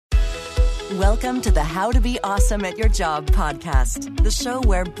Welcome to the How to Be Awesome at Your Job podcast, the show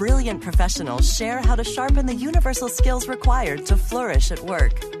where brilliant professionals share how to sharpen the universal skills required to flourish at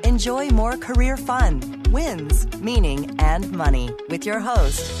work. Enjoy more career fun, wins, meaning, and money with your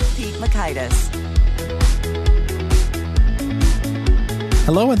host, Pete Mockaitis.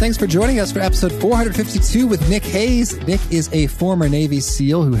 Hello, and thanks for joining us for episode 452 with Nick Hayes. Nick is a former Navy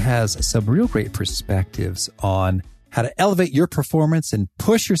SEAL who has some real great perspectives on how to elevate your performance and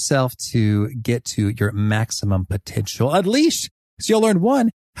push yourself to get to your maximum potential. Unleashed. So you'll learn 1,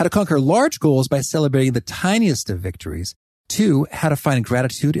 how to conquer large goals by celebrating the tiniest of victories. 2, how to find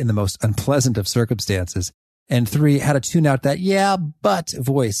gratitude in the most unpleasant of circumstances. And 3, how to tune out that yeah, but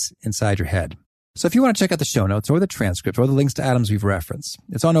voice inside your head. So if you want to check out the show notes or the transcript or the links to items we've referenced,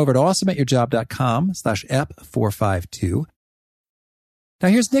 it's on over at awesomeatyourjob.com/ep452. Now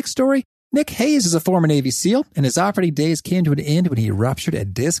here's Nick's story. Nick Hayes is a former Navy SEAL, and his operating days came to an end when he ruptured a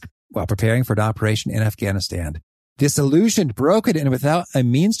disc while preparing for an operation in Afghanistan. Disillusioned, broken, and without a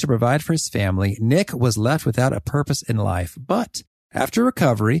means to provide for his family, Nick was left without a purpose in life. But after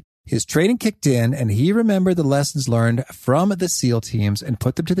recovery, his training kicked in, and he remembered the lessons learned from the SEAL teams and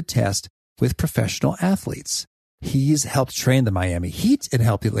put them to the test with professional athletes. He's helped train the Miami Heat and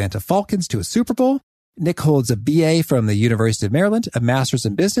helped the Atlanta Falcons to a Super Bowl. Nick holds a BA from the University of Maryland, a master's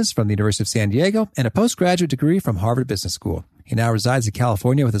in business from the University of San Diego, and a postgraduate degree from Harvard Business School. He now resides in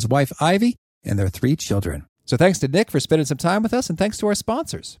California with his wife, Ivy, and their 3 children. So thanks to Nick for spending some time with us, and thanks to our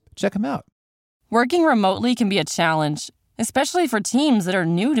sponsors. Check them out. Working remotely can be a challenge, especially for teams that are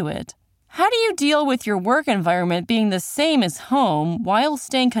new to it. How do you deal with your work environment being the same as home while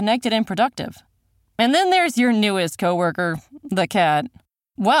staying connected and productive? And then there's your newest coworker, the cat.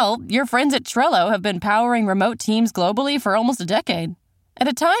 Well, your friends at Trello have been powering remote teams globally for almost a decade. At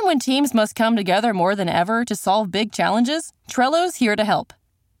a time when teams must come together more than ever to solve big challenges, Trello's here to help.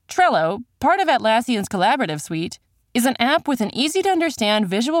 Trello, part of Atlassian's collaborative suite, is an app with an easy-to-understand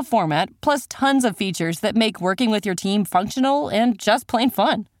visual format plus tons of features that make working with your team functional and just plain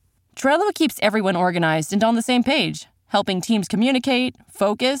fun. Trello keeps everyone organized and on the same page, helping teams communicate,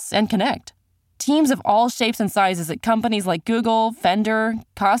 focus, and connect. Teams of all shapes and sizes at companies like Google, Fender,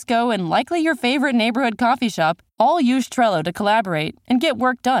 Costco, and likely your favorite neighborhood coffee shop all use Trello to collaborate and get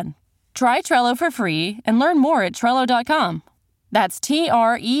work done. Try Trello for free and learn more at Trello.com. That's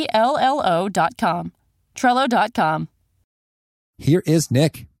Trello.com. Trello.com. Here is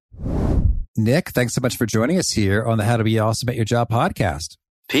Nick. Nick, thanks so much for joining us here on the How to Be Awesome at Your Job podcast.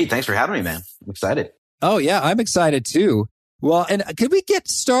 Pete, thanks for having me, man. I'm excited. Oh, yeah, I'm excited too. Well, and could we get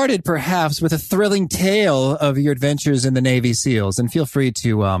started perhaps with a thrilling tale of your adventures in the Navy SEALs? And feel free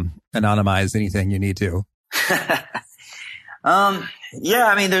to anonymize anything you need to. Yeah,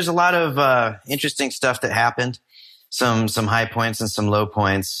 I mean, there's a lot of interesting stuff that happened. Some high points and some low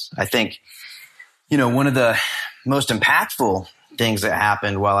points. I think, one of the most impactful things that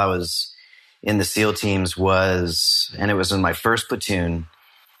happened while I was in the SEAL teams was, and it was in my first platoon,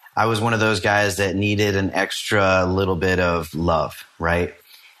 I was one of those guys that needed an extra little bit of love, right?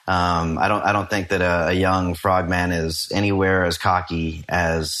 I don't think that a young frogman is anywhere as cocky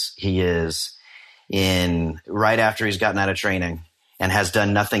as he is right after he's gotten out of training and has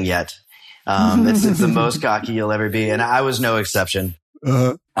done nothing yet. It's the most cocky you'll ever be, and I was no exception.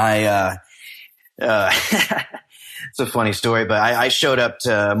 Uh-huh. It's a funny story, but I showed up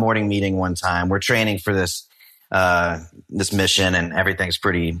to a morning meeting one time. We're training for this mission, and everything's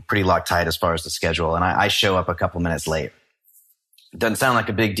pretty locked tight as far as the schedule. And I show up a couple minutes late. It doesn't sound like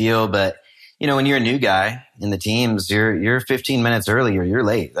a big deal, but when you're a new guy in the teams, you're 15 minutes early or you're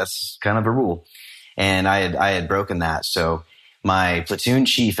late. That's kind of a rule. And I had broken that. So my platoon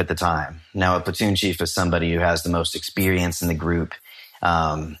chief at the time, now a platoon chief is somebody who has the most experience in the group.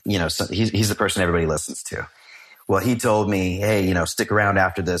 So he's the person everybody listens to. Well, he told me, hey, stick around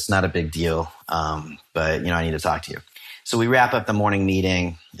after this. Not a big deal. But I need to talk to you. So we wrap up the morning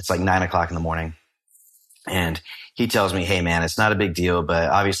meeting. It's like 9:00 in the morning. And he tells me, hey, man, it's not a big deal, but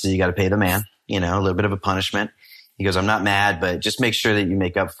obviously you got to pay the man, a little bit of a punishment. He goes, I'm not mad, but just make sure that you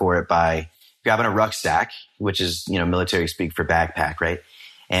make up for it by grabbing a rucksack, which is, military speak for backpack, right?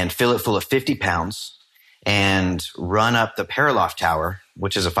 And fill it full of 50 pounds and run up the Paraloft Tower,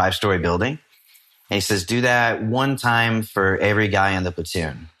 which is a 5-story building. And he says, do that one time for every guy in the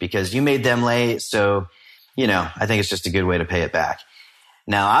platoon because you made them late. So, I think it's just a good way to pay it back.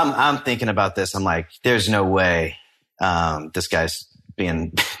 Now I'm thinking about this. I'm like, there's no way, this guy's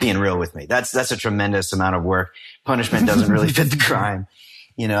being real with me. That's a tremendous amount of work. Punishment doesn't really fit the crime.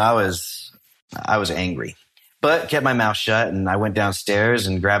 I was angry, but kept my mouth shut, and I went downstairs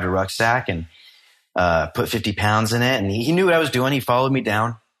and grabbed a rucksack and put 50 pounds in it. And he knew what I was doing. He followed me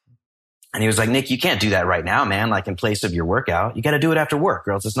down. And he was like, Nick, you can't do that right now, man. Like in place of your workout, you got to do it after work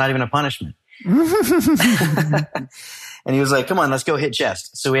or else it's not even a punishment. And he was like, come on, let's go hit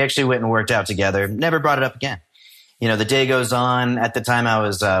chest. So we actually went and worked out together. Never brought it up again. You know, the day goes on. At the time I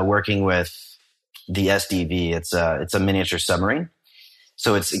was working with the SDV. It's a miniature submarine.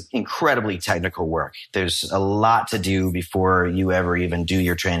 So it's incredibly technical work. There's a lot to do before you ever even do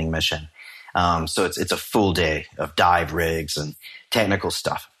your training mission. So it's a full day of dive rigs and technical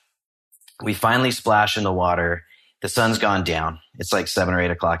stuff. We finally splash in the water. The sun's gone down. It's like 7 or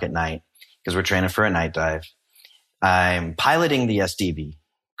 8 o'clock at night because we're training for a night dive. I'm piloting the SDV,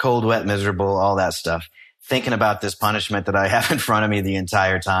 cold, wet, miserable, all that stuff, thinking about this punishment that I have in front of me the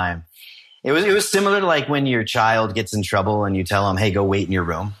entire time. It was similar to like when your child gets in trouble and you tell them, hey, go wait in your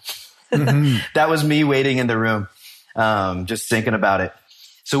room. Mm-hmm. That was me waiting in the room, just thinking about it.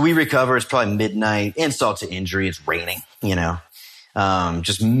 So we recover. It's probably midnight. Insult to injury. It's raining, you know,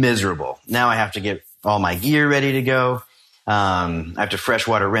 just miserable. Now I have to get all my gear ready to go. I have to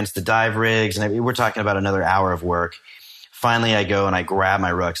freshwater rinse the dive rigs. And we're talking about another hour of work. Finally, I go and I grab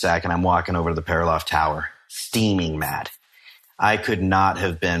my rucksack and I'm walking over to the Paraloft Tower, steaming mad. I could not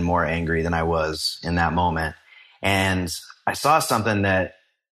have been more angry than I was in that moment. And I saw something that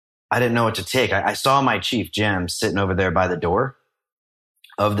I didn't know what to take. I saw my chief, Jim, sitting over there by the door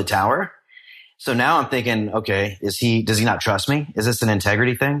of the tower. So now I'm thinking, okay, does he not trust me? Is this an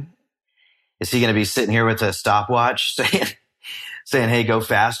integrity thing? Is he going to be sitting here with a stopwatch saying, hey, go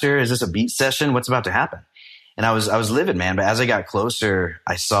faster? Is this a beat session? What's about to happen? And I was livid, man. But as I got closer,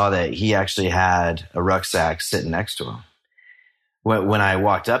 I saw that he actually had a rucksack sitting next to him. When I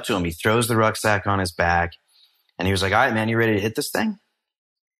walked up to him, he throws the rucksack on his back and he was like, all right, man, you ready to hit this thing?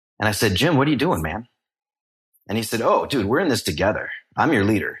 And I said, Jim, what are you doing, man? And he said, oh, dude, we're in this together. I'm your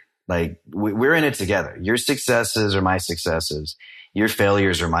leader. Like we're in it together. Your successes are my successes. Your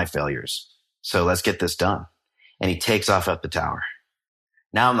failures are my failures. So let's get this done. And he takes off up the tower.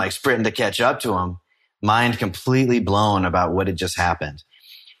 Now I'm like sprinting to catch up to him, mind completely blown about what had just happened.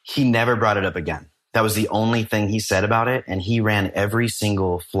 He never brought it up again. That was the only thing he said about it. And he ran every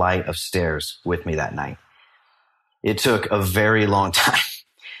single flight of stairs with me that night. It took a very long time.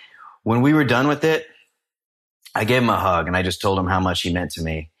 When we were done with it, I gave him a hug and I just told him how much he meant to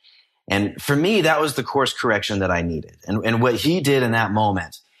me. And for me, that was the course correction that I needed. And what he did in that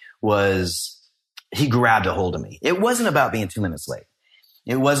moment was he grabbed a hold of me. It wasn't about being 2 minutes late.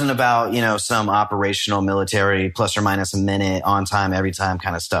 It wasn't about, some operational military plus or minus a minute on time, every time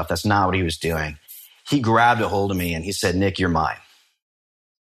kind of stuff. That's not what he was doing. He grabbed a hold of me and he said, Nick, you're mine.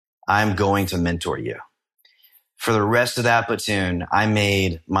 I'm going to mentor you. For the rest of that platoon, I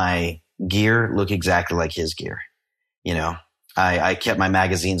made my gear look exactly like his gear. I kept my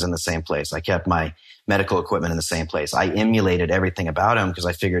magazines in the same place. I kept my medical equipment in the same place. I emulated everything about him because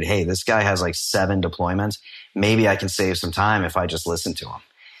I figured, hey, this guy has like 7 deployments. Maybe I can save some time if I just listen to him,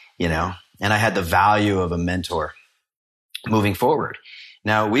 And I had the value of a mentor moving forward.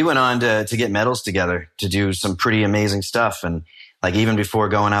 Now, we went on to get medals together to do some pretty amazing stuff. And like even before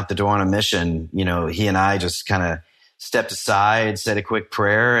going out the door on a mission, he and I just kind of stepped aside, said a quick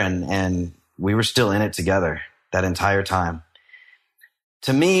prayer, and we were still in it together that entire time.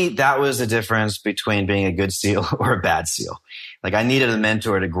 To me, that was the difference between being a good SEAL or a bad SEAL. Like I needed a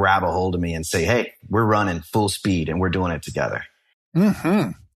mentor to grab a hold of me and say, hey, we're running full speed and we're doing it together.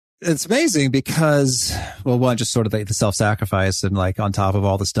 Mm-hmm. It's amazing because, well, one, just sort of the self-sacrifice and like on top of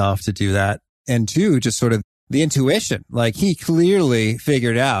all the stuff to do that. And two, just sort of the intuition. Like he clearly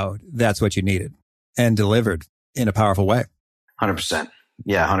figured out that's what you needed and delivered in a powerful way. 100%.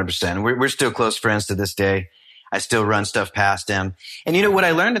 Yeah, 100%. We're still close friends to this day. I still run stuff past him. And what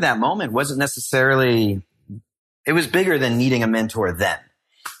I learned in that moment wasn't necessarily, it was bigger than needing a mentor then.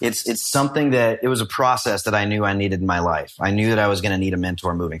 It's something that it was a process that I knew I needed in my life. I knew that I was going to need a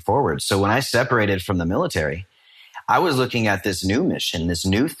mentor moving forward. So when I separated from the military, I was looking at this new mission, this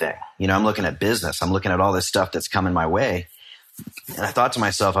new thing. I'm looking at business. I'm looking at all this stuff that's coming my way. And I thought to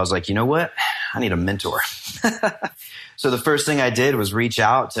myself, I was like, you know what? I need a mentor. So the first thing I did was reach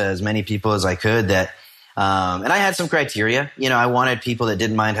out to as many people as I could that, and I had some criteria. I wanted people that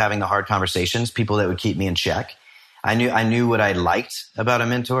didn't mind having the hard conversations, people that would keep me in check. I knew what I liked about a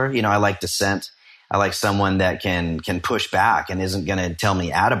mentor. I like dissent. I like someone that can push back and isn't going to tell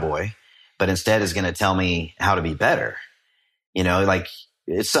me attaboy, but instead is going to tell me how to be better. Like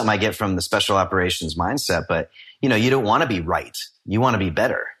it's something I get from the special operations mindset, but you don't want to be right. You want to be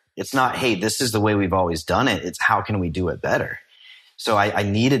better. It's not, hey, this is the way we've always done it. It's how can we do it better? So I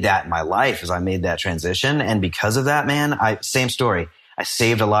needed that in my life as I made that transition. And because of that, man, same story. I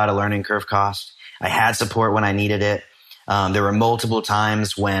saved a lot of learning curve costs. I had support when I needed it. There were multiple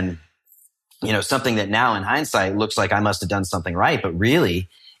times when something that now in hindsight looks like I must have done something right, but really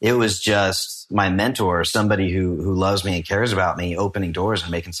it was just my mentor, somebody who loves me and cares about me, opening doors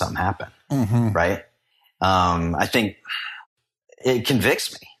and making something happen. Mm-hmm. Right. I think it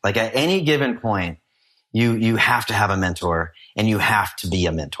convicts me. Like at any given point, you have to have a mentor and you have to be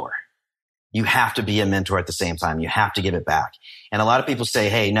a mentor. You have to be a mentor at the same time. You have to give it back. And a lot of people say,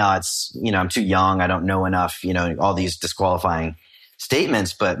 hey, no, it's, I'm too young. I don't know enough, all these disqualifying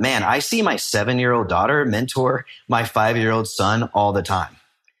statements. But man, I see my 7-year-old daughter mentor my 5-year-old son all the time.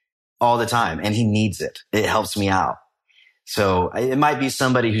 And he needs it. It helps me out. So it might be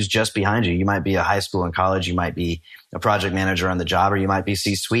somebody who's just behind you. You might be a high school and college. You might be a project manager on the job, or you might be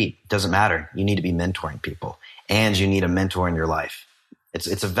C-suite. It doesn't matter. You need to be mentoring people, and you need a mentor in your life.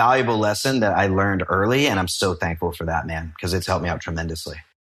 It's a valuable lesson that I learned early, and I'm so thankful for that, man, because it's helped me out tremendously.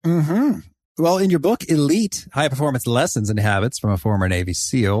 Mm-hmm. Well, in your book, Elite, High Performance Lessons and Habits from a Former Navy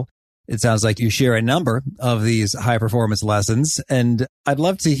SEAL, it sounds like you share a number of these high performance lessons. And I'd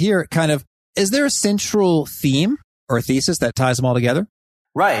love to hear is there a central theme or thesis that ties them all together?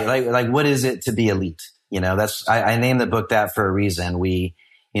 Right. Like what is it to be elite? I named the book that for a reason. We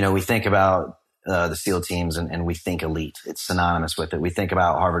think about the SEAL teams and we think elite. It's synonymous with it. We think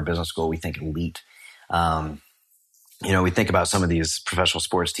about Harvard Business School. We think elite. We think about some of these professional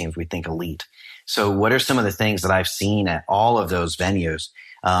sports teams. We think elite. So what are some of the things that I've seen at all of those venues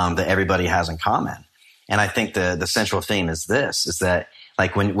that everybody has in common? And I think the central theme is that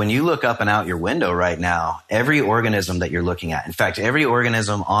like when you look up and out your window right now, every organism that you're looking at, in fact, every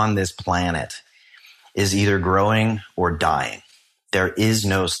organism on this planet is either growing or dying. There is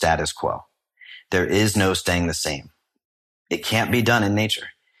no status quo. There is no staying the same. It can't be done in nature.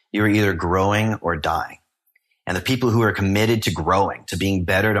 You're either growing or dying. And the people who are committed to growing, to being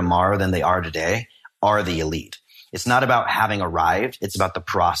better tomorrow than they are today, are the elite. It's not about having arrived. It's about the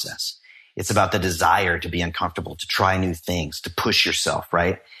process. It's about the desire to be uncomfortable, to try new things, to push yourself,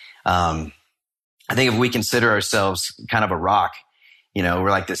 right? I think if we consider ourselves kind of a rock, we're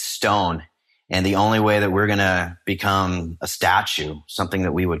like this stone. And the only way that we're going to become a statue, something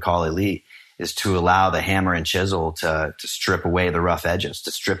that we would call elite, is to allow the hammer and chisel to strip away the rough edges,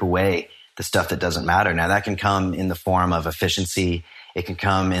 to strip away the stuff that doesn't matter. Now, that can come in the form of efficiency. It can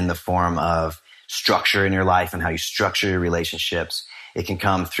come in the form of structure in your life and how you structure your relationships. It can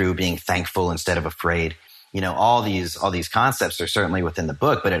come through being thankful instead of afraid. All these concepts are certainly within the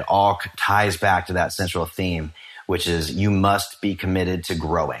book, but it all ties back to that central theme, which is you must be committed to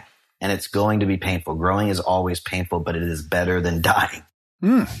growing. And it's going to be painful. Growing is always painful, but it is better than dying.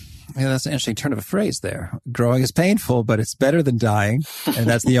 Yeah, that's an interesting turn of a phrase there. Growing is painful, but it's better than dying. And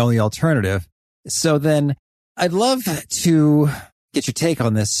that's the only alternative. So then I'd love to get your take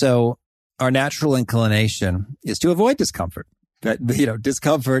on this. So our natural inclination is to avoid discomfort. But,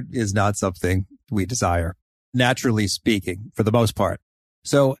 discomfort is not something we desire, naturally speaking, for the most part.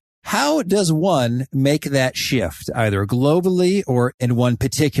 So how does one make that shift, either globally or in one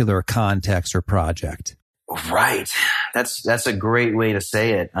particular context or project? Right. That's a great way to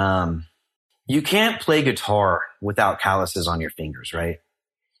say it. You can't play guitar without calluses on your fingers, right?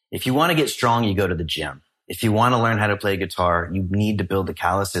 If you want to get strong, you go to the gym. If you want to learn how to play guitar, you need to build the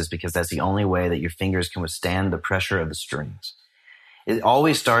calluses because that's the only way that your fingers can withstand the pressure of the strings. It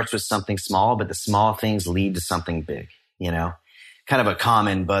always starts with something small, but the small things lead to something big, Kind of a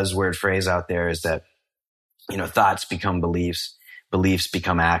common buzzword phrase out there is that, thoughts become beliefs, beliefs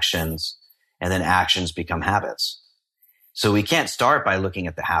become actions, and then actions become habits. So we can't start by looking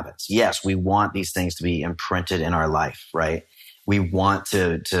at the habits. Yes, we want these things to be imprinted in our life, right? We want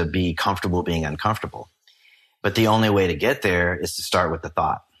to be comfortable being uncomfortable. But the only way to get there is to start with the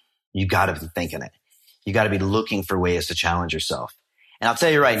thought. You got to be thinking it. You got to be looking for ways to challenge yourself. And I'll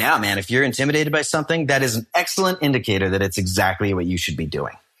tell you right now, man, if you're intimidated by something, that is an excellent indicator that it's exactly what you should be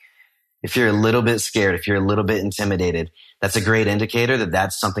doing. If you're a little bit scared, if you're a little bit intimidated, that's a great indicator that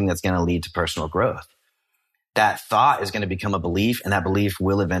that's something that's going to lead to personal growth. That thought is going to become a belief, and that belief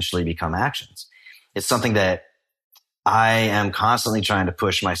will eventually become actions. It's something that I am constantly trying to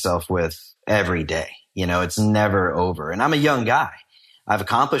push myself with every day. It's never over. And I'm a young guy. I've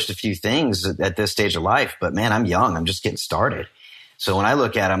accomplished a few things at this stage of life, but man, I'm young. I'm just getting started. So when I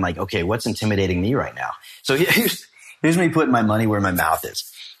look at it, I'm like, okay, what's intimidating me right now? So here's me putting my money where my mouth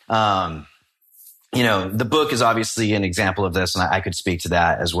is. The book is obviously an example of this, and I could speak to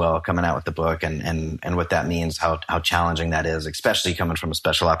that as well, coming out with the book and what that means, how challenging that is, especially coming from a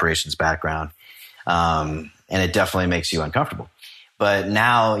special operations background. And it definitely makes you uncomfortable. But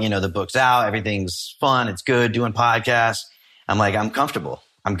now, the book's out, everything's fun, it's good, doing podcasts. I'm like, I'm comfortable,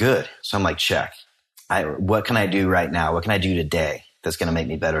 I'm good. So I'm like, check. What can I do right now? What can I do today that's going to make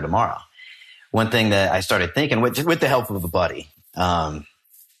me better tomorrow? one thing that I started thinking with the help of a buddy,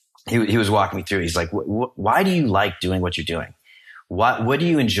 he was walking me through. He's like, why do you like doing what you're doing? What do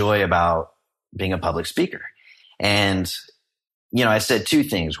you enjoy about being a public speaker? And, I said two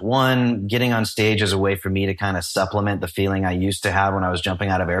things. One, getting on stage is a way for me to kind of supplement the feeling I used to have when I was jumping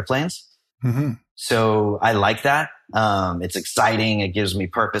out of airplanes. Mm-hmm. So I like that. It's exciting. It gives me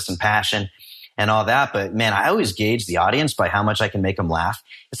purpose and passion and all that. But man, I always gauge the audience by how much I can make them laugh.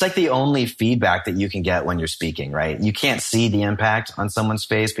 It's like the only feedback that you can get when you're speaking, right? You can't see the impact on someone's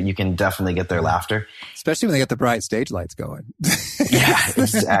face, but you can definitely get their laughter. Especially when they get the bright stage lights going. Yeah,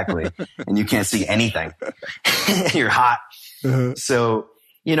 exactly. And you can't see anything. You're hot. Uh-huh. So,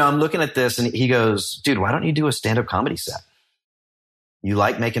 I'm looking at this and he goes, dude, why don't you do a stand-up comedy set? You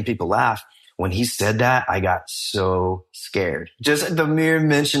like making people laugh. When he said that, I got so scared. Just the mere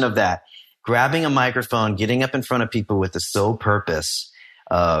mention of that. Grabbing a microphone, getting up in front of people with the sole purpose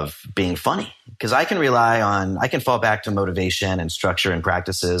of being funny. Because I can fall back to motivation and structure and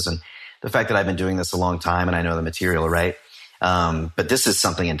practices and the fact that I've been doing this a long time and I know the material, right? But this is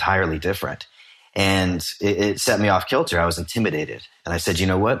something entirely different. And it set me off kilter. I was intimidated. And I said, you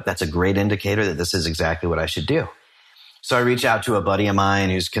know what? That's a great indicator that this is exactly what I should do. So I reached out to a buddy of mine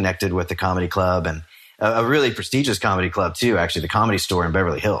who's connected with the comedy club and a really prestigious comedy club too, actually, the Comedy Store in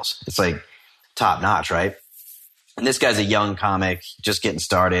Beverly Hills. It's like top notch, right? And this guy's a young comic, just getting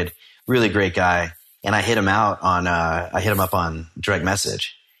started, really great guy. And I hit him up on direct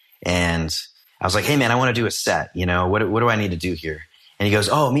message. And I was like, hey man, I want to do a set. What do I need to do here? And he goes,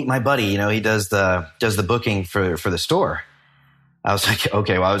 oh, meet my buddy. He does the booking for the store. I was like,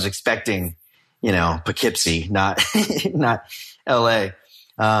 okay, well, I was expecting, Poughkeepsie, not LA.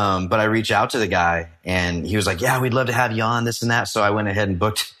 But I reached out to the guy and he was like, yeah, we'd love to have you on, this and that. So I went ahead and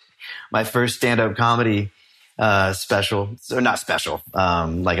booked my first stand-up comedy, special, or not special.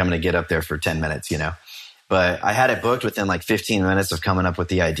 Like I'm going to get up there for 10 minutes, but I had it booked within like 15 minutes of coming up with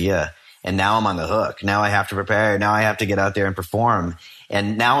the idea. And now I'm on the hook. Now I have to prepare. Now I have to get out there and perform.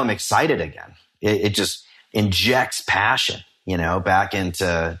 And now I'm excited again. It just injects passion, back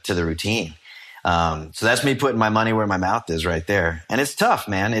into the routine. So that's me putting my money where my mouth is right there. And it's tough,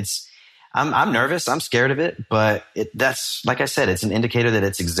 man. I'm nervous. I'm scared of it, but that's, like I said, it's an indicator that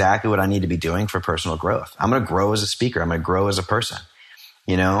it's exactly what I need to be doing for personal growth. I'm going to grow as a speaker. I'm going to grow as a person.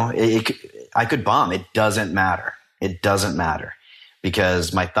 I could bomb. It doesn't matter. It doesn't matter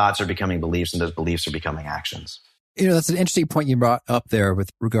because my thoughts are becoming beliefs and those beliefs are becoming actions. That's an interesting point you brought up there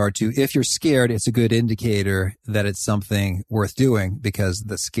with regard to if you're scared, it's a good indicator that it's something worth doing because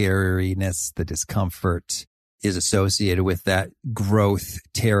the scariness, the discomfort is associated with that growth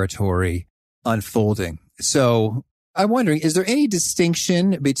territory unfolding. So I'm wondering, is there any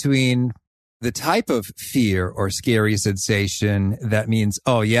distinction between the type of fear or scary sensation that means,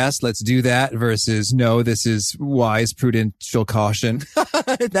 oh, yes, let's do that versus no, this is wise, prudential caution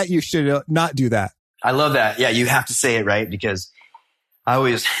that you should not do that? I love that. Yeah, you have to say it right because I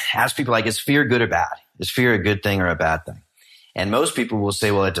always ask people like, is fear good or bad? Is fear a good thing or a bad thing? And most people will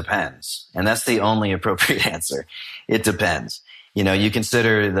say, well, it depends. And that's the only appropriate answer. It depends. You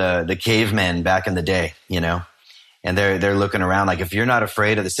consider the cavemen back in the day, and they're looking around like, if you're not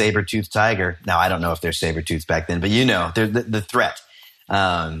afraid of the saber-toothed tiger, now I don't know if they're saber-toothed back then, but they're the threat.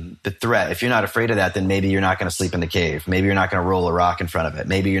 The threat. If you're not afraid of that, then maybe you're not going to sleep in the cave. Maybe you're not going to roll a rock in front of it.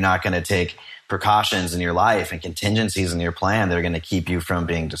 Maybe you're not going to take precautions in your life and contingencies in your plan that are going to keep you from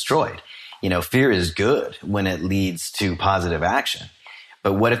being destroyed. Fear is good when it leads to positive action.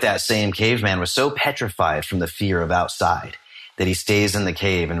 But what if that same caveman was so petrified from the fear of outside that he stays in the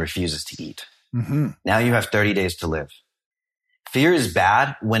cave and refuses to eat? Mm-hmm. Now you have 30 days to live. Fear is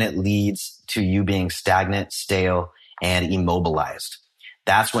bad when it leads to you being stagnant, stale, and immobilized.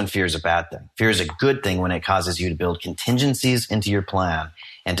 That's when fear is a bad thing. Fear is a good thing when it causes you to build contingencies into your plan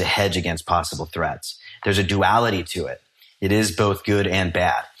and to hedge against possible threats. There's a duality to it. It is both good and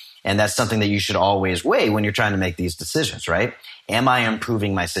bad. And that's something that you should always weigh when you're trying to make these decisions, right? Am I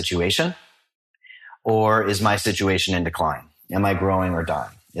improving my situation? Or is my situation in decline? Am I growing or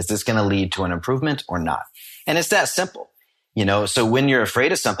dying? Is this going to lead to an improvement or not? And it's that simple, So when you're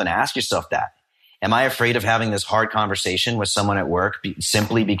afraid of something, ask yourself that. Am I afraid of having this hard conversation with someone at work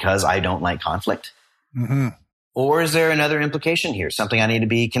simply because I don't like conflict? Mm-hmm. Or is there another implication here? Something I need to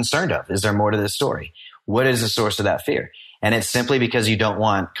be concerned of? Is there more to this story? What is the source of that fear? And it's simply because you don't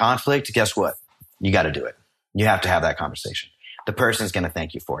want conflict. Guess what? You got to do it. You have to have that conversation. The person's going to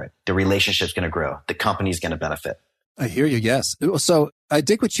thank you for it. The relationship's going to grow. The company's going to benefit. I hear you. Yes. So I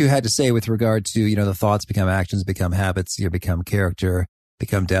dig what you had to say with regard to, the thoughts become actions, become habits, become character,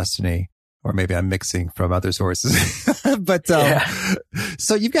 become destiny. Or maybe I'm mixing from other sources. But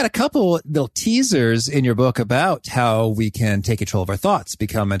so you've got a couple little teasers in your book about how we can take control of our thoughts,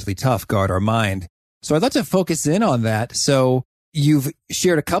 become mentally tough, guard our mind. So I'd love to focus in on that. So you've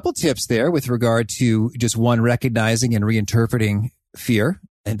shared a couple tips there with regard to just one, recognizing and reinterpreting fear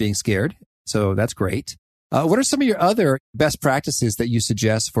and being scared. So that's great. What are some of your other best practices that you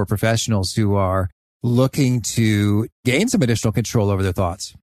suggest for professionals who are looking to gain some additional control over their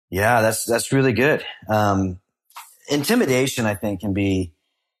thoughts? Yeah, that's really good. Intimidation, I think, can be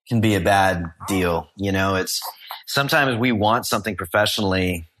a bad deal. You know, it's sometimes we want something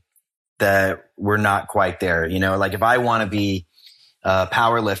professionally that we're not quite there. You know, like if I want to be a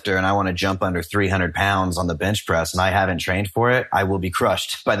power lifter and I want to jump under 300 pounds on the bench press and I haven't trained for it, I will be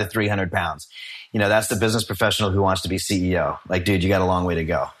crushed by the 300 pounds. You know, that's the business professional who wants to be CEO. Like, dude, you got a long way to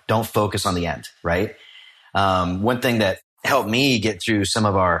go. Don't focus on the end, right? One thing that helped me get through some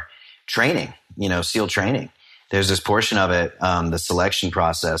of our training, you know, SEAL training. There's this portion of it, the selection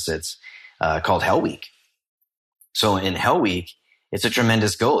process. It's called Hell Week. So in Hell Week, it's a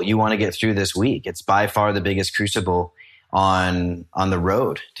tremendous goal. You want to get through this week. It's by far the biggest crucible on the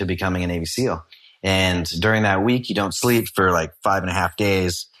road to becoming a Navy SEAL. And during that week, you don't sleep for like 5.5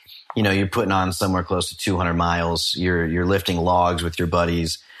 days. You know, you're putting on somewhere close to 200 miles. You're lifting logs with your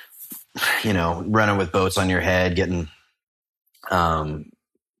buddies, you know, running with boats on your head, getting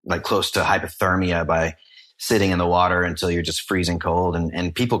like close to hypothermia by sitting in the water until you're just freezing cold.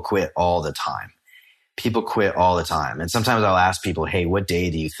 And people quit all the time. People quit all the time. And sometimes I'll ask people, hey, what day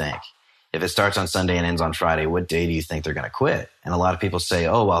do you think? If it starts on Sunday and ends on Friday, what day do you think they're going to quit? And a lot of people say,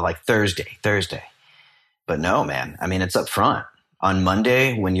 oh, well, like Thursday. But no, man. I mean, it's up front. On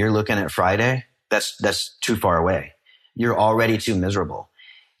Monday, when you're looking at Friday, that's too far away. You're already too miserable.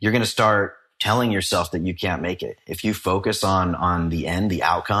 You're going to start telling yourself that you can't make it. If you focus on the end, the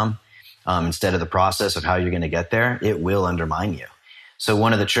outcome, instead of the process of how you're going to get there, it will undermine you. So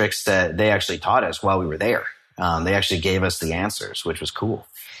one of the tricks that they actually taught us while we were there, they actually gave us the answers, which was cool,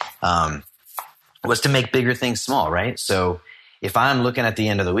 was to make bigger things small, right? So if I'm looking at the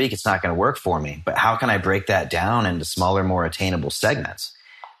end of the week, it's not going to work for me. But how can I break that down into smaller, more attainable segments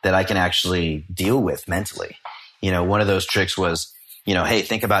that I can actually deal with mentally? You know, one of those tricks was, you know, hey,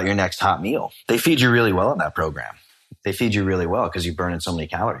 think about your next hot meal. They feed you really well in that program. They feed you really well because you burn in so many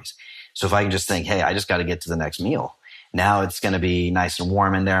calories. So if I can just think, hey, I just got to get to the next meal. Now it's going to be nice and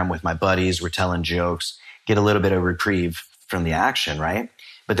warm in there. I'm with my buddies. We're telling jokes, get a little bit of reprieve from the action, right?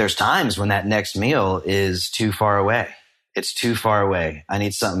 But there's times when that next meal is too far away. It's too far away. I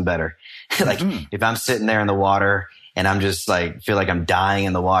need something better. Like if I'm sitting there in the water and I'm just like, feel like I'm dying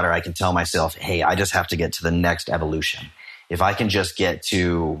in the water, I can tell myself, hey, I just have to get to the next evolution. If I can just get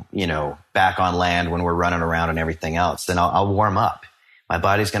to, you know, back on land when we're running around and everything else, then I'll warm up. My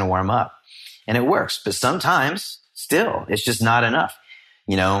body's going to warm up. And it works. But sometimes still, it's just not enough.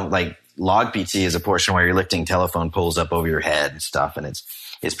 You know, like log PT is a portion where you're lifting telephone poles up over your head and stuff. And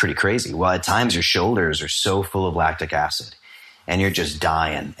it's pretty crazy. Well, at times your shoulders are so full of lactic acid and you're just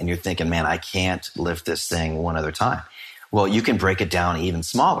dying and you're thinking, man, I can't lift this thing one other time. Well, you can break it down even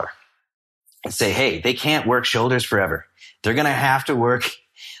smaller and say, hey, they can't work shoulders forever. They're going to have to work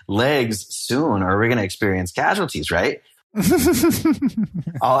legs soon or we're going to experience casualties, right?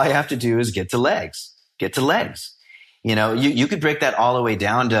 All I have to do is get to legs. You know, you could break that all the way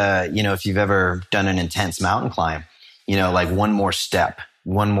down to, you know, if you've ever done an intense mountain climb, you know, like one more step.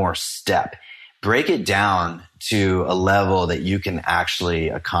 Break it down to a level that you can actually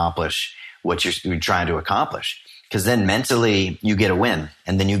accomplish what you're trying to accomplish. Because then mentally you get a win,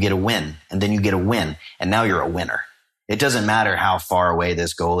 and then you get a win, and then you get a win, and now you're a winner. It doesn't matter how far away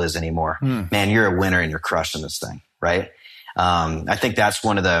this goal is anymore. Man, you're a winner and you're crushing this thing, right? I think that's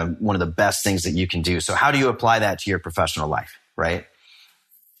one of the best things that you can do. So how do you apply that to your professional life, right?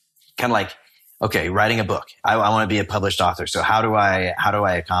 Kind of like, okay, writing a book. I want to be a published author. So how do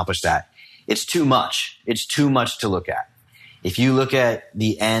I accomplish that? It's too much. It's too much to look at. If you look at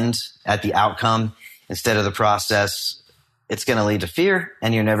the end, at the outcome, instead of the process, it's going to lead to fear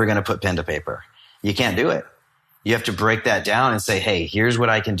and you're never going to put pen to paper. You can't do it. You have to break that down and say, hey, here's what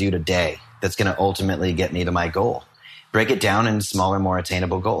I can do today that's going to ultimately get me to my goal. Break it down into smaller, more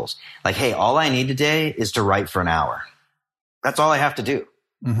attainable goals. Like, hey, all I need today is to write for an hour. That's all I have to do.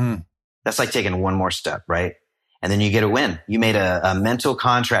 Mm-hmm. That's like taking one more step, right? And then you get a win. You made a mental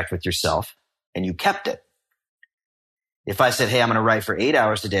contract with yourself and you kept it. If I said, hey, I'm going to write for 8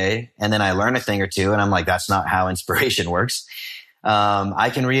 hours today, and then I learn a thing or two, and I'm like, that's not how inspiration works.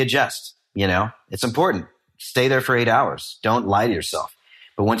 I can readjust. You know, it's important. Stay there for 8 hours. Don't lie to yourself.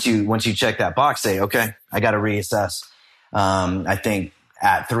 But once you check that box, say, okay, I got to reassess. I think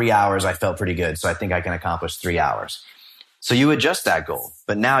at 3 hours, I felt pretty good. So I think I can accomplish 3 hours. So you adjust that goal,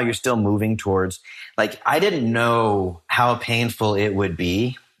 but now you're still moving towards, like, I didn't know how painful it would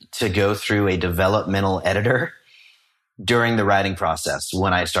be to go through a developmental editor during the writing process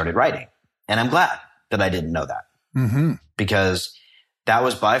when I started writing. And I'm glad that I didn't know that because that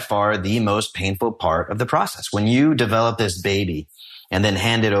was by far the most painful part of the process. When you develop this baby and then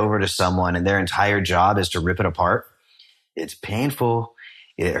hand it over to someone and their entire job is to rip it apart, it's painful.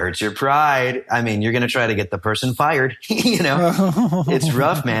 It hurts your pride. I mean, you're going to try to get the person fired. It's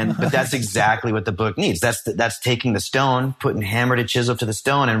rough, man. But that's exactly what the book needs. That's taking the stone, putting hammer to chisel to the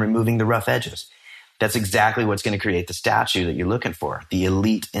stone and removing the rough edges. That's exactly what's going to create the statue that you're looking for, the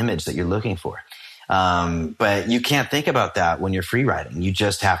elite image that you're looking for. But you can't think about that when you're free writing. You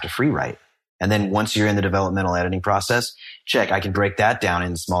just have to free write. And then once you're in the developmental editing process, check, I can break that down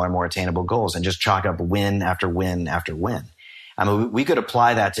into smaller, more attainable goals and just chalk up win after win after win. I mean, we could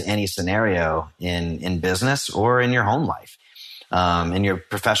apply that to any scenario in business or in your home life, in your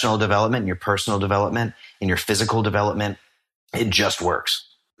professional development, in your personal development, in your physical development. It just works.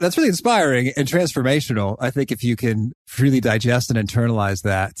 That's really inspiring and transformational. I think if you can really digest and internalize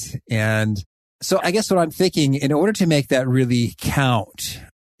that. And so I guess what I'm thinking, in order to make that really count,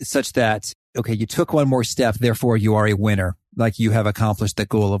 such that, okay, you took one more step, therefore you are a winner, like you have accomplished the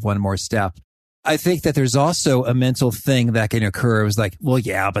goal of one more step. I think that there's also a mental thing that can occur. It was like, well,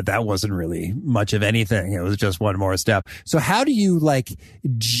 yeah, but that wasn't really much of anything. It was just one more step. So how do you like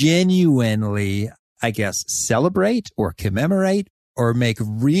genuinely, I guess, celebrate or commemorate or make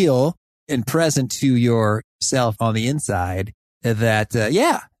real and present to yourself on the inside that,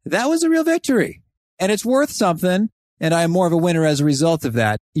 yeah, that was a real victory and it's worth something. And I'm more of a winner as a result of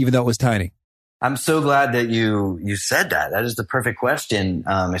that, even though it was tiny. I'm so glad that you said that. That is the perfect question,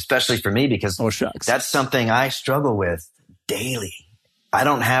 especially for me, because that's something I struggle with daily. I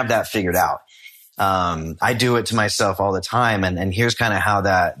don't have that figured out. I do it to myself all the time. And here's kind of how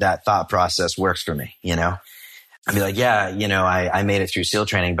that thought process works for me. You know, I'd be like, yeah, you know, I made it through SEAL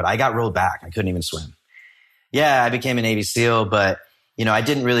training, but I got rolled back. I couldn't even swim. Yeah, I became a Navy SEAL, but you know, I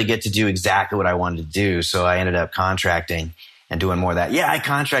didn't really get to do exactly what I wanted to do. So I ended up contracting and doing more of that. Yeah, I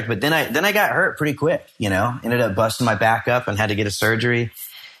contract, but then I got hurt pretty quick, you know, ended up busting my back up and had to get a surgery,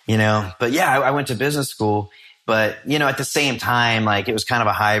 you know, but yeah, I went to business school, but you know, at the same time, like it was kind of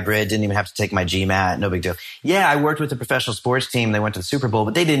a hybrid, didn't even have to take my GMAT, no big deal. Yeah, I worked with the professional sports team. They went to the Super Bowl,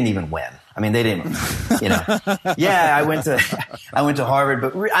 but they didn't even win. I mean, they didn't, you know, yeah, I went to Harvard,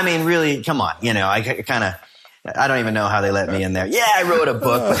 but I mean, really, come on, you know, I don't even know how they let me in there. Yeah, I wrote a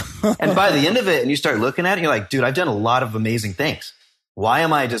book. And by the end of it, and you start looking at it, you're like, dude, I've done a lot of amazing things. Why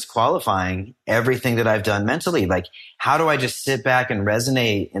am I disqualifying everything that I've done mentally? Like, how do I just sit back and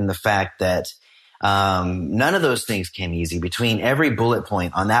resonate in the fact that none of those things came easy? Between every bullet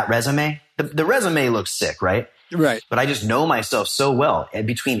point on that resume, the resume looks sick, right? Right. But I just know myself so well. And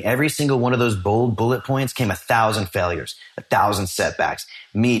between every single one of those bold bullet points came 1,000 failures, 1,000 setbacks,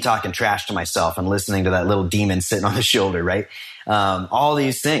 me talking trash to myself and listening to that little demon sitting on the shoulder, right? All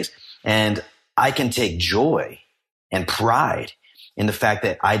these things. And I can take joy and pride in the fact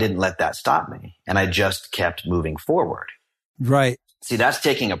that I didn't let that stop me. And I just kept moving forward. Right. See, that's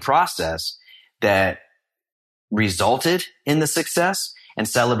taking a process that resulted in the success and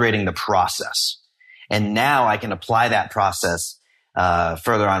celebrating the process. And now I can apply that process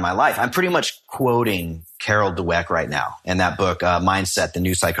further on in my life. I'm pretty much quoting Carol Dweck right now in that book, Mindset, The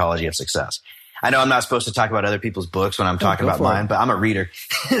New Psychology of Success. I know I'm not supposed to talk about other people's books when I'm talking about mine, but I'm a reader,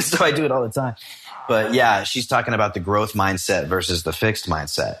 so I do it all the time. But yeah, she's talking about the growth mindset versus the fixed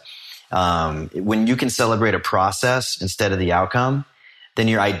mindset. When you can celebrate a process instead of the outcome, then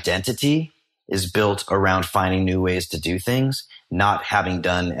your identity is built around finding new ways to do things, not having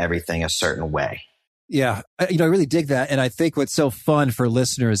done everything a certain way. Yeah. You know, I really dig that. And I think what's so fun for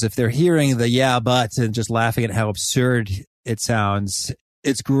listeners, if they're hearing the yeah, but and just laughing at how absurd it sounds,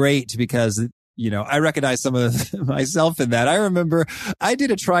 it's great because, you know, I recognize some of myself in that. I remember I did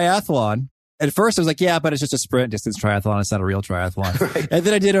a triathlon. At first I was like, yeah, but it's just a sprint distance triathlon. It's not a real triathlon. Right. And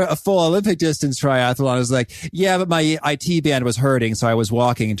then I did a full Olympic distance triathlon. I was like, yeah, but my IT band was hurting. So I was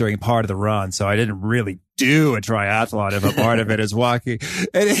walking during part of the run. So I didn't really do a triathlon if a part of it is walking.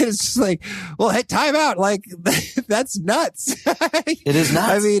 And it's just like, well, hey, time out. Like, that's nuts. It is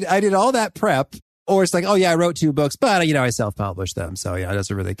nuts. I mean, I did all that prep. Or it's like, oh yeah, I wrote 2 books, but you know, I self-published them. So yeah, it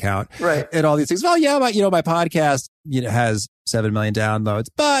doesn't really count. Right. And all these things. Well, yeah, but you know, my podcast, you know, has 7 million downloads,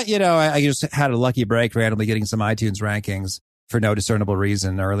 but you know, I just had a lucky break randomly getting some iTunes rankings for no discernible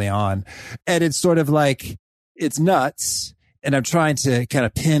reason early on. And it's sort of like, it's nuts. And I'm trying to kind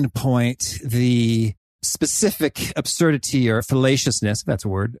of pinpoint the specific absurdity or fallaciousness, if that's a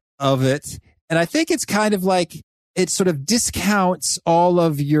word, of it. And I think it's kind of like it sort of discounts all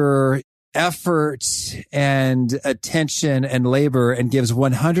of your effort and attention and labor and gives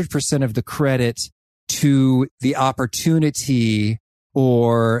 100% of the credit to the opportunity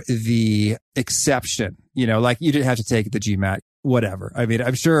or the exception. You know, like you didn't have to take the GMAT, whatever. I mean,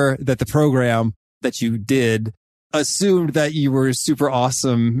 I'm sure that the program that you did assumed that you were super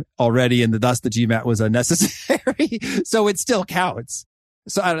awesome already and thus the GMAT was unnecessary. So it still counts.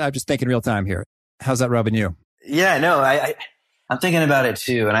 So I'm just thinking real time here. How's that rubbing you? Yeah, no, I'm thinking about it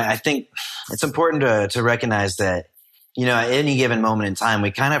too. And I think it's important to recognize that, you know, at any given moment in time,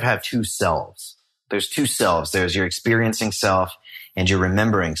 we kind of have two selves. There's two selves. There's your experiencing self and your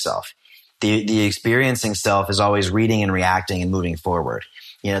remembering self. The experiencing self is always reading and reacting and moving forward.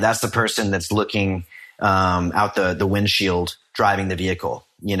 You know, that's the person that's looking out the windshield, driving the vehicle.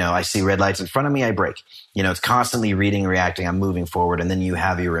 You know, I see red lights in front of me, I brake. You know, it's constantly reading, reacting, I'm moving forward. And then you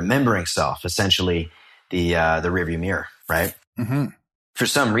have your remembering self, essentially the rearview mirror, right? Mm-hmm. For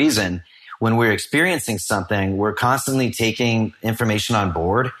some reason, when we're experiencing something, we're constantly taking information on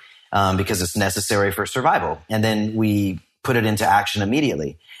board because it's necessary for survival. And then we put it into action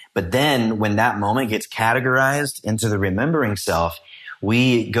immediately. But then when that moment gets categorized into the remembering self,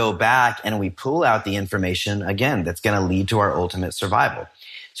 we go back and we pull out the information again that's going to lead to our ultimate survival.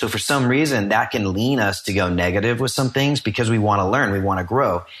 So for some reason, that can lean us to go negative with some things because we want to learn, we want to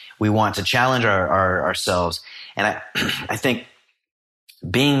grow, we want to challenge ourselves. And I think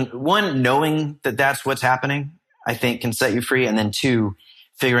knowing that that's what's happening, I think can set you free. And then two,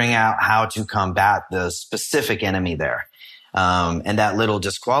 figuring out how to combat the specific enemy there. And that little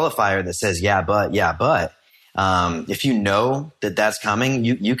disqualifier that says, yeah, but, if you know that that's coming,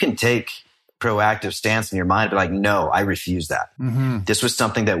 you can take proactive stance in your mind, be like, no, I refuse that. Mm-hmm. This was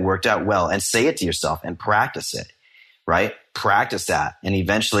something that worked out well, and say it to yourself and practice it, right? Practice that. And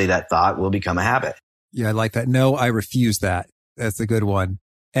eventually that thought will become a habit. Yeah, I like that. No, I refuse that. That's a good one.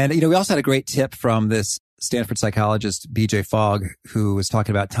 And, you know, we also had a great tip from this Stanford psychologist, BJ Fogg, who was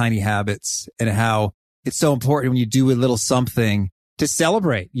talking about tiny habits and how it's so important when you do a little something to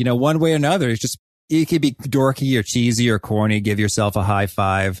celebrate, you know, one way or another. It's just, it could be dorky or cheesy or corny. Give yourself a high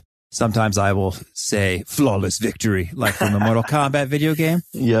five. Sometimes I will say flawless victory, like from the Mortal Kombat video game.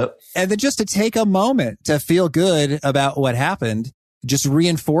 Yep. And then just to take a moment to feel good about what happened just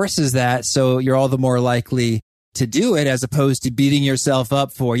reinforces that. So you're all the more likely to do it as opposed to beating yourself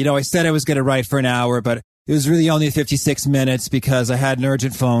up for, you know, I said I was going to write for an hour, but it was really only 56 minutes because I had an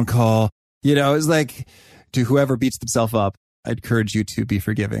urgent phone call. You know, it's like, to whoever beats themselves up, I'd encourage you to be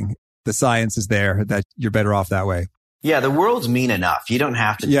forgiving. The science is there that you're better off that way. Yeah, the world's mean enough. You don't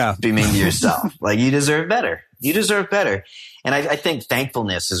have to be mean to yourself. Like, you deserve better. You deserve better. And I think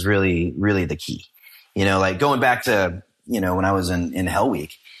thankfulness is really, really the key. You know, like going back to, you know, when I was in Hell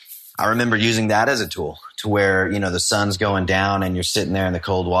Week, I remember using that as a tool to where, you know, the sun's going down and you're sitting there in the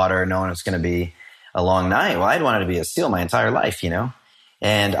cold water knowing it's going to be a long night. Well, I'd wanted to be a SEAL my entire life, you know?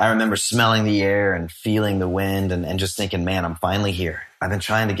 And I remember smelling the air and feeling the wind and just thinking, man, I'm finally here. I've been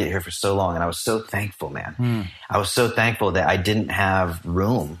trying to get here for so long. And I was so thankful, man. I was so thankful that I didn't have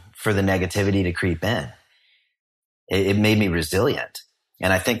room for the negativity to creep in. It made me resilient.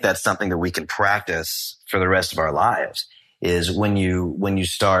 And I think that's something that we can practice for the rest of our lives, is when you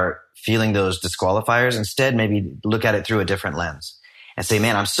start feeling those disqualifiers, instead maybe look at it through a different lens and say,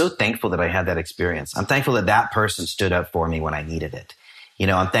 man, I'm so thankful that I had that experience. I'm thankful that that person stood up for me when I needed it. You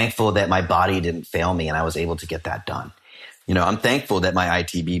know, I'm thankful that my body didn't fail me and I was able to get that done. You know, I'm thankful that my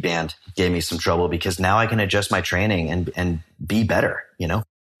ITB band gave me some trouble because now I can adjust my training and be better, you know?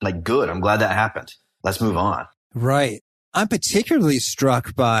 Like, good. I'm glad that happened. Let's move on. Right. I'm particularly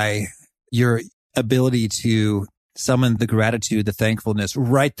struck by your ability to summon the gratitude, the thankfulness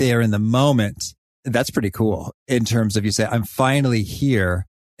right there in the moment. That's pretty cool in terms of, you say, I'm finally here.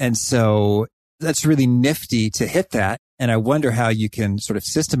 And so that's really nifty to hit that. And I wonder how you can sort of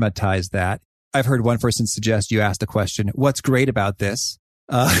systematize that. I've heard one person suggest you ask the question, what's great about this?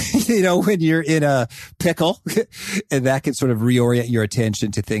 You know, when you're in a pickle, and that can sort of reorient your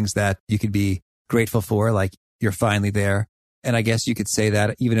attention to things that you could be grateful for, like you're finally there. And I guess you could say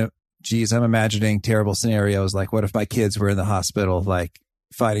that even if, geez, I'm imagining terrible scenarios. Like, what if my kids were in the hospital, like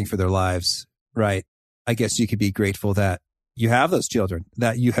fighting for their lives, right? I guess you could be grateful that you have those children,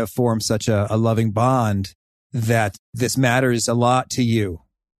 that you have formed such a loving bond, that this matters a lot to you.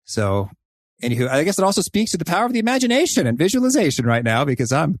 So anywho, I guess it also speaks to the power of the imagination and visualization right now,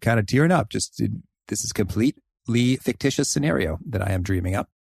 because I'm kind of tearing up. This is a completely fictitious scenario that I am dreaming up.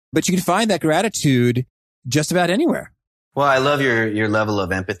 But you can find that gratitude just about anywhere. Well, I love your level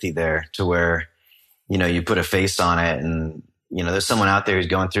of empathy there, to where, you put a face on it, and, there's someone out there who's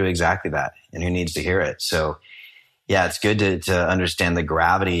going through exactly that and who needs to hear it. So yeah, it's good to understand the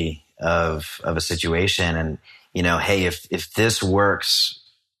gravity of a situation. And, hey, if this works,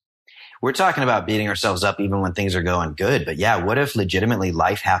 we're talking about beating ourselves up even when things are going good. But yeah, what if legitimately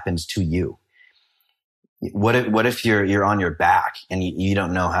life happens to you? What if you're on your back and you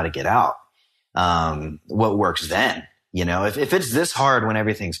don't know how to get out? What works then? If it's this hard when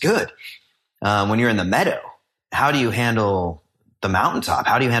everything's good, when you're in the meadow, how do you handle the mountaintop?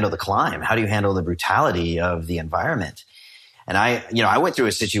 How do you handle the climb? How do you handle the brutality of the environment? And I went through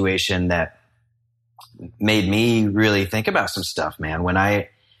a situation that made me really think about some stuff, man. When I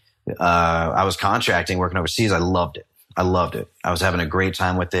was contracting, working overseas, I loved it. I was having a great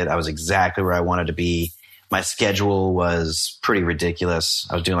time with it. I was exactly where I wanted to be. My schedule was pretty ridiculous.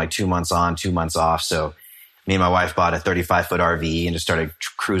 I was doing like 2 months on, 2 months off. So me and my wife bought a 35-foot RV and just started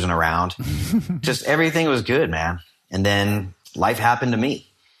cruising around. Just everything was good, man. And then life happened to me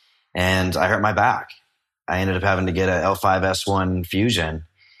and I hurt my back. I ended up having to get a L5-S1 fusion.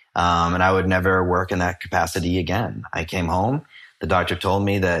 And I would never work in that capacity again. I came home. The doctor told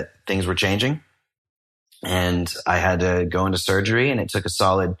me that things were changing and I had to go into surgery, and it took a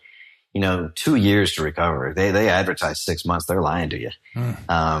solid 2 years to recover. They advertised 6 months. They're lying to you.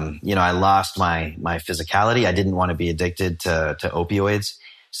 I lost my physicality. I didn't want to be addicted to opioids.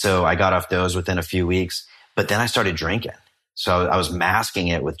 So I got off those within a few weeks, but then I started drinking. So I was masking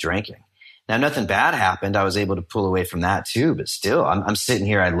it with drinking. Now, nothing bad happened. I was able to pull away from that too, but still I'm sitting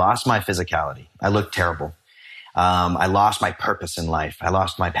here. I lost my physicality. I looked terrible. I lost my purpose in life. I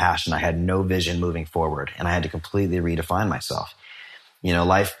lost my passion. I had no vision moving forward, and I had to completely redefine myself.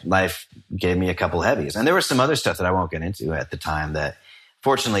 Life gave me a couple heavies. And there was some other stuff that I won't get into at the time that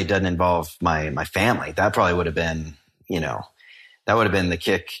fortunately doesn't involve my family. That probably would have been, that would have been the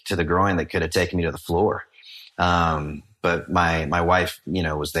kick to the groin that could have taken me to the floor. But my wife,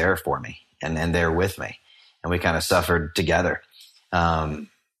 was there for me and there with me, and we kind of suffered together. And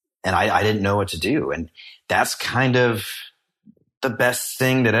I didn't know what to do. And that's kind of the best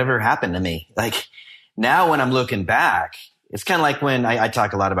thing that ever happened to me. Like now when I'm looking back, it's kind of like when I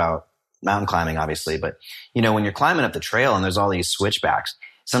talk a lot about mountain climbing, obviously, but when you're climbing up the trail and there's all these switchbacks,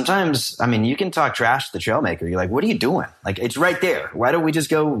 sometimes, you can talk trash to the trail maker. You're like, what are you doing? Like, it's right there. Why don't we just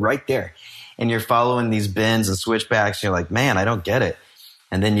go right there? And you're following these bends and switchbacks. And you're like, man, I don't get it.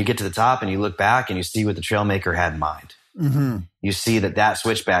 And then you get to the top and you look back and you see what the trail maker had in mind. Mm-hmm. You see that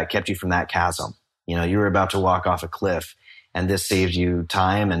switchback kept you from that chasm. You were about to walk off a cliff, and this saved you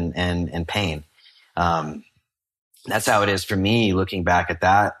time and pain. That's how it is for me looking back at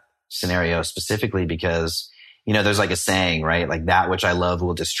that scenario specifically, because, there's like a saying, right? Like, that which I love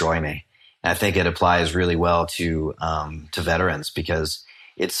will destroy me. And I think it applies really well to veterans, because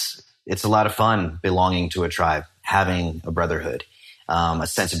it's a lot of fun belonging to a tribe, having a brotherhood, a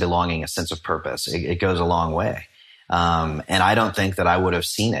sense of belonging, a sense of purpose. It goes a long way. And I don't think that I would have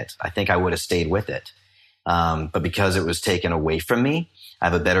seen it. I think I would have stayed with it. But because it was taken away from me, I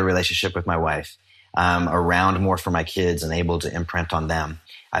have a better relationship with my wife. I'm around more for my kids and able to imprint on them.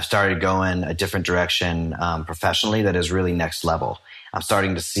 I've started going a different direction professionally that is really next level. I'm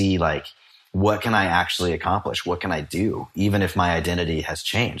starting to see, like, what can I actually accomplish? What can I do? Even if my identity has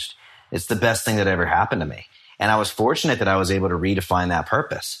changed. It's the best thing that ever happened to me. And I was fortunate that I was able to redefine that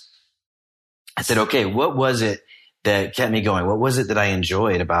purpose. I said, okay, what was it that kept me going? What was it that I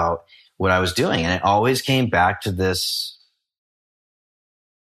enjoyed about what I was doing? And it always came back to this,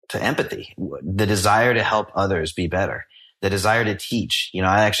 to empathy, the desire to help others be better, the desire to teach.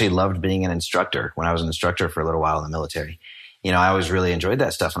 I actually loved being an instructor when I was an instructor for a little while in the military. I always really enjoyed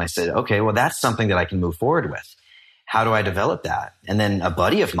that stuff. And I said, okay, well, that's something that I can move forward with. How do I develop that? And then a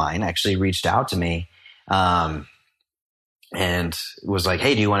buddy of mine actually reached out to me and was like,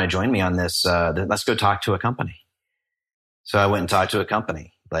 hey, do you want to join me on this? Let's go talk to a company. So I went and talked to a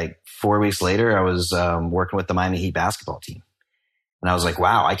company. Like 4 weeks later, I was working with the Miami Heat basketball team. And I was like,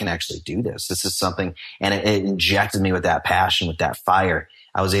 wow, I can actually do this. This is something. And it injected me with that passion, with that fire.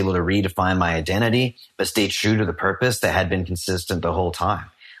 I was able to redefine my identity, but stay true to the purpose that had been consistent the whole time.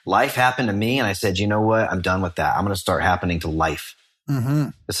 Life happened to me, and I said, you know what? I'm done with that. I'm going to start happening to life. Mm-hmm.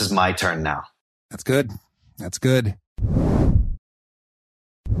 This is my turn now. That's good. That's good.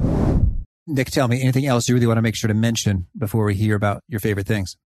 Nick, tell me, anything else you really want to make sure to mention before we hear about your favorite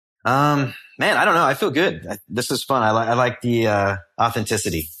things? Man, I don't know. I feel good. This is fun. I like the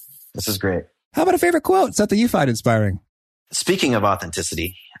authenticity. This is great. How about a favorite quote? Something you find inspiring? Speaking of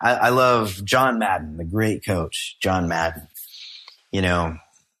authenticity, I love John Madden, the great coach, John Madden.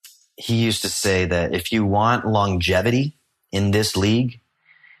 He used to say that if you want longevity in this league,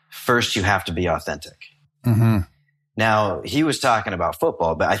 first you have to be authentic. Mm-hmm. Now, he was talking about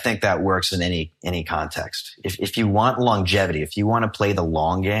football, but I think that works in any context. If you want longevity, if you want to play the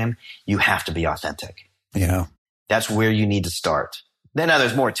long game, you have to be authentic. Yeah. That's where you need to start. Then now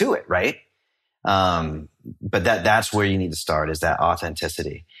there's more to it, right? But that's where you need to start, is that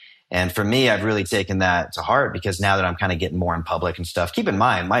authenticity. And for me, I've really taken that to heart, because now that I'm kind of getting more in public and stuff, keep in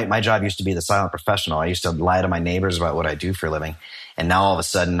mind, my job used to be the silent professional. I used to lie to my neighbors about what I do for a living. And now all of a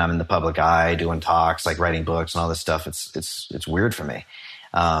sudden I'm in the public eye doing talks, like writing books and all this stuff. It's weird for me.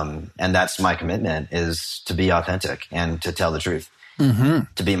 And that's my commitment, is to be authentic and to tell the truth,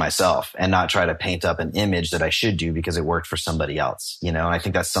 to be myself and not try to paint up an image that I should do because it worked for somebody else, And I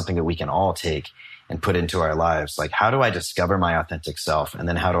think that's something that we can all take and put into our lives. Like, how do I discover my authentic self? And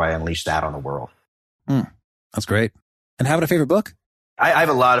then how do I unleash that on the world? That's great. And have a favorite book? I have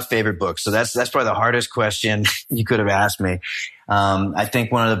a lot of favorite books. So that's probably the hardest question you could have asked me. I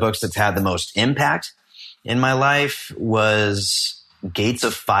think one of the books that's had the most impact in my life was Gates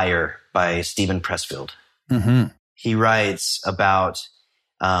of Fire by Steven Pressfield. Mm-hmm. He writes about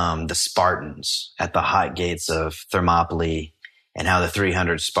the Spartans at the hot gates of Thermopylae, and how the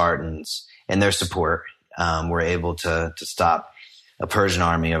 300 Spartans and their support were able to stop a Persian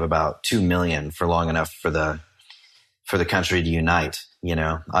army of about 2 million for long enough for the country to unite.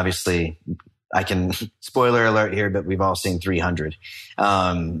 Obviously, I can spoiler alert here, but we've all seen 300.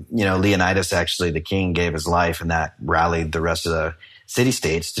 Leonidas, actually, the king, gave his life, and that rallied the rest of the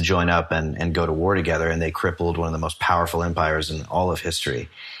city-states to join up and go to war together. And they crippled one of the most powerful empires in all of history.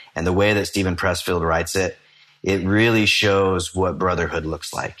 And the way that Steven Pressfield writes it, it really shows what brotherhood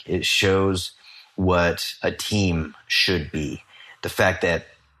looks like. It shows what a team should be. The fact that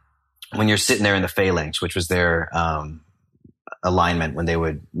when you're sitting there in the phalanx, which was their alignment when they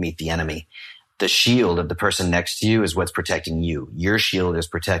would meet the enemy, the shield of the person next to you is what's protecting you. Your shield is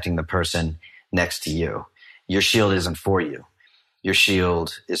protecting the person next to you. Your shield isn't for you. Your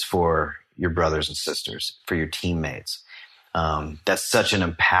shield is for your brothers and sisters, for your teammates. That's such an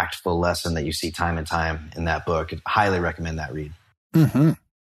impactful lesson that you see time and time in that book. I highly recommend that read. Mm-hmm.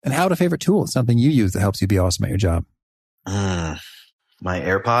 And how to favorite tool is something you use that helps you be awesome at your job? My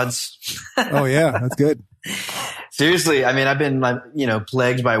AirPods. Oh yeah, that's good. Seriously, I mean, I've been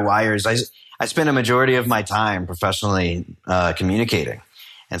plagued by wires. I spend a majority of my time professionally communicating,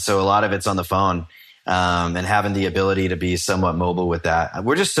 and so a lot of it's on the phone. And having the ability to be somewhat mobile with that,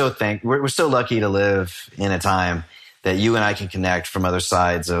 we're just we're so lucky to live in a time that you and I can connect from other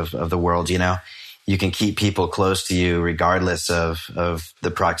sides of the world. You can keep people close to you regardless of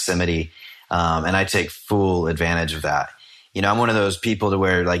the proximity. And I take full advantage of that. I'm one of those people to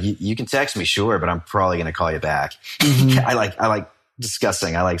where, like, you can text me, sure, but I'm probably going to call you back. Mm-hmm. I like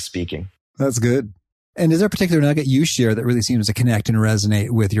discussing. I like speaking. That's good. And is there a particular nugget you share that really seems to connect and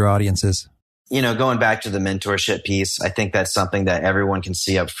resonate with your audiences? Going back to the mentorship piece, I think that's something that everyone can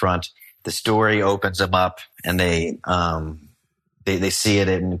see up front. The story opens them up, and they see it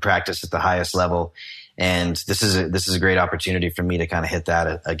in practice at the highest level. And this is a great opportunity for me to kind of hit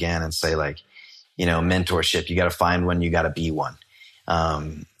that again and say, like, mentorship, you got to find one, you got to be one.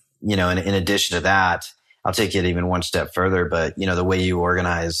 And in addition to that, I'll take it even one step further, but the way you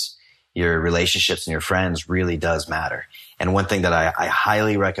organize your relationships and your friends really does matter. And one thing that I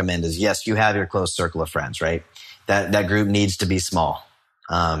highly recommend is, yes, you have your close circle of friends, right? That group needs to be small.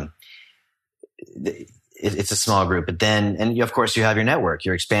 It's a small group, but then, and of course you have your network,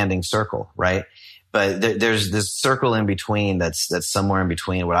 your expanding circle, right? But there's this circle in between that's somewhere in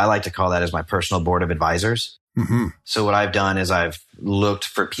between. What I like to call that is my personal board of advisors. Mm-hmm. So what I've done is I've looked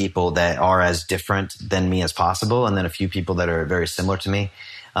for people that are as different than me as possible, and then a few people that are very similar to me,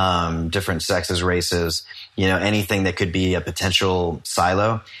 different sexes, races, anything that could be a potential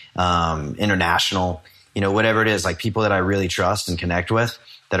silo, international, whatever it is, like people that I really trust and connect with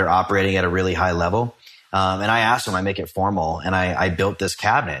that are operating at a really high level. And I asked them, I make it formal, and I built this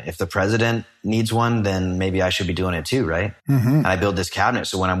cabinet. If the president needs one, then maybe I should be doing it too, right? Mm-hmm. And I built this cabinet.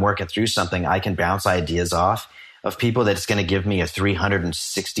 So when I'm working through something, I can bounce ideas off of people that's going to give me a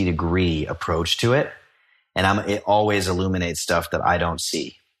 360-degree approach to it. And it always illuminates stuff that I don't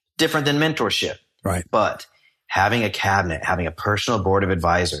see. Different than mentorship. Right. But having a cabinet, having a personal board of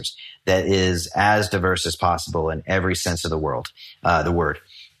advisors that is as diverse as possible in every sense of the word,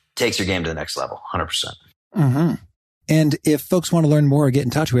 takes your game to the next level, 100%. Mm-hmm. And if folks want to learn more or get in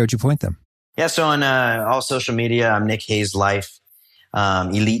touch, where would you point them? Yeah, so on all social media, I'm Nick Hayes Life,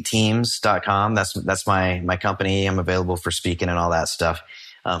 eliteteams.com. That's my company. I'm available for speaking and all that stuff.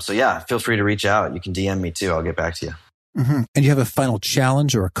 So yeah, feel free to reach out. You can DM me too. I'll get back to you. Mm-hmm. And you have a final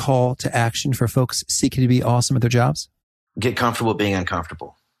challenge or a call to action for folks seeking to be awesome at their jobs? Get comfortable being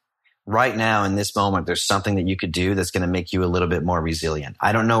uncomfortable. right now in this moment, there's something that you could do that's going to make you a little bit more resilient.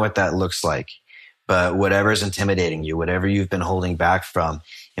 I don't know what that looks like, but whatever's intimidating you, whatever you've been holding back from,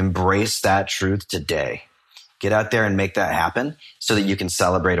 embrace that truth today. Get out there and make that happen so that you can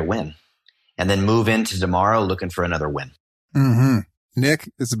celebrate a win and then move into tomorrow looking for another win. Mm-hmm.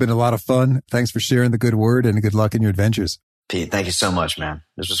 Nick, this has been a lot of fun. Thanks for sharing the good word and good luck in your adventures. Pete, thank you so much, man.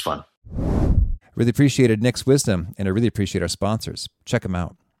 This was fun. Really appreciated Nick's wisdom, and I really appreciate our sponsors. Check them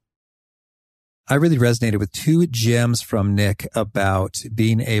out. I really resonated with 2 gems from Nick about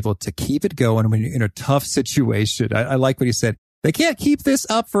being able to keep it going when you're in a tough situation. I like what he said. They can't keep this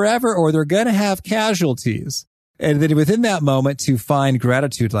up forever or they're going to have casualties. And then within that moment to find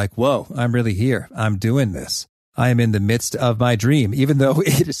gratitude like, whoa, I'm really here. I'm doing this. I am in the midst of my dream, even though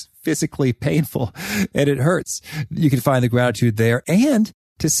it is physically painful and it hurts. You can find the gratitude there and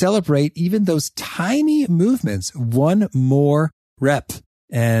to celebrate even those tiny movements, one more rep.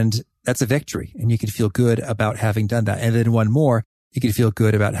 And that's a victory. And you can feel good about having done that. And then one more, you can feel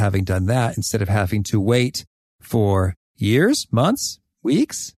good about having done that instead of having to wait for years, months,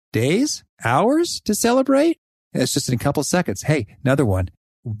 weeks, days, hours to celebrate. And it's just in a couple seconds. Hey, another one.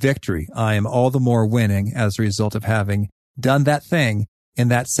 Victory. I am all the more winning as a result of having done that thing in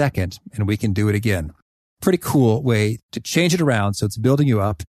that second, and we can do it again. Pretty cool way to change it around so it's building you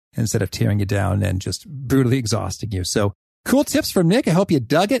up instead of tearing you down and just brutally exhausting you. So cool tips from Nick. I hope you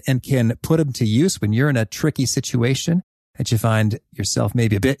dug it and can put them to use when you're in a tricky situation that you find yourself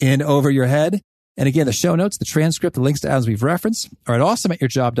maybe a bit in over your head. And again, the show notes, the transcript, the links to items we've referenced are at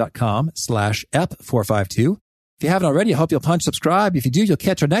awesomeatyourjob.com/ep452. If you haven't already, I hope you'll punch subscribe. If you do, you'll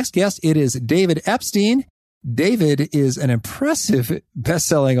catch our next guest. It is David Epstein. David is an impressive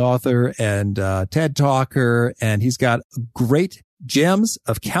best-selling author and TED talker, and he's got great gems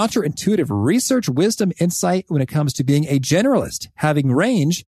of counterintuitive research, wisdom, insight when it comes to being a generalist, having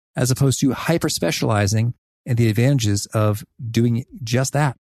range as opposed to hyper-specializing, and the advantages of doing just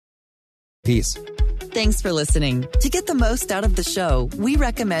that. Peace. Thanks for listening. To get the most out of the show, we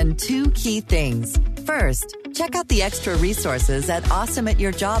recommend 2 key things. First, check out the extra resources at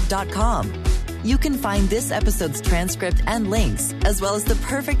awesomeatyourjob.com. You can find this episode's transcript and links, as well as the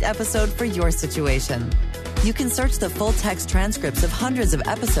perfect episode for your situation. You can search the full text transcripts of hundreds of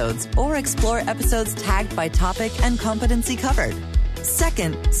episodes or explore episodes tagged by topic and competency covered.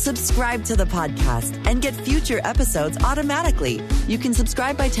 Second, subscribe to the podcast and get future episodes automatically. You can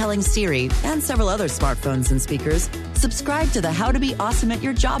subscribe by telling Siri and several other smartphones and speakers, subscribe to the How to Be Awesome at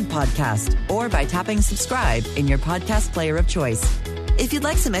Your Job podcast, or by tapping subscribe in your podcast player of choice. If you'd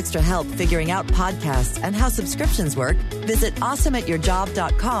like some extra help figuring out podcasts and how subscriptions work, visit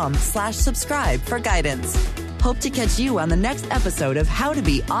awesomeatyourjob.com/subscribe for guidance. Hope to catch you on the next episode of How to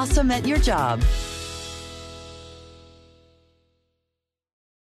Be Awesome at Your Job.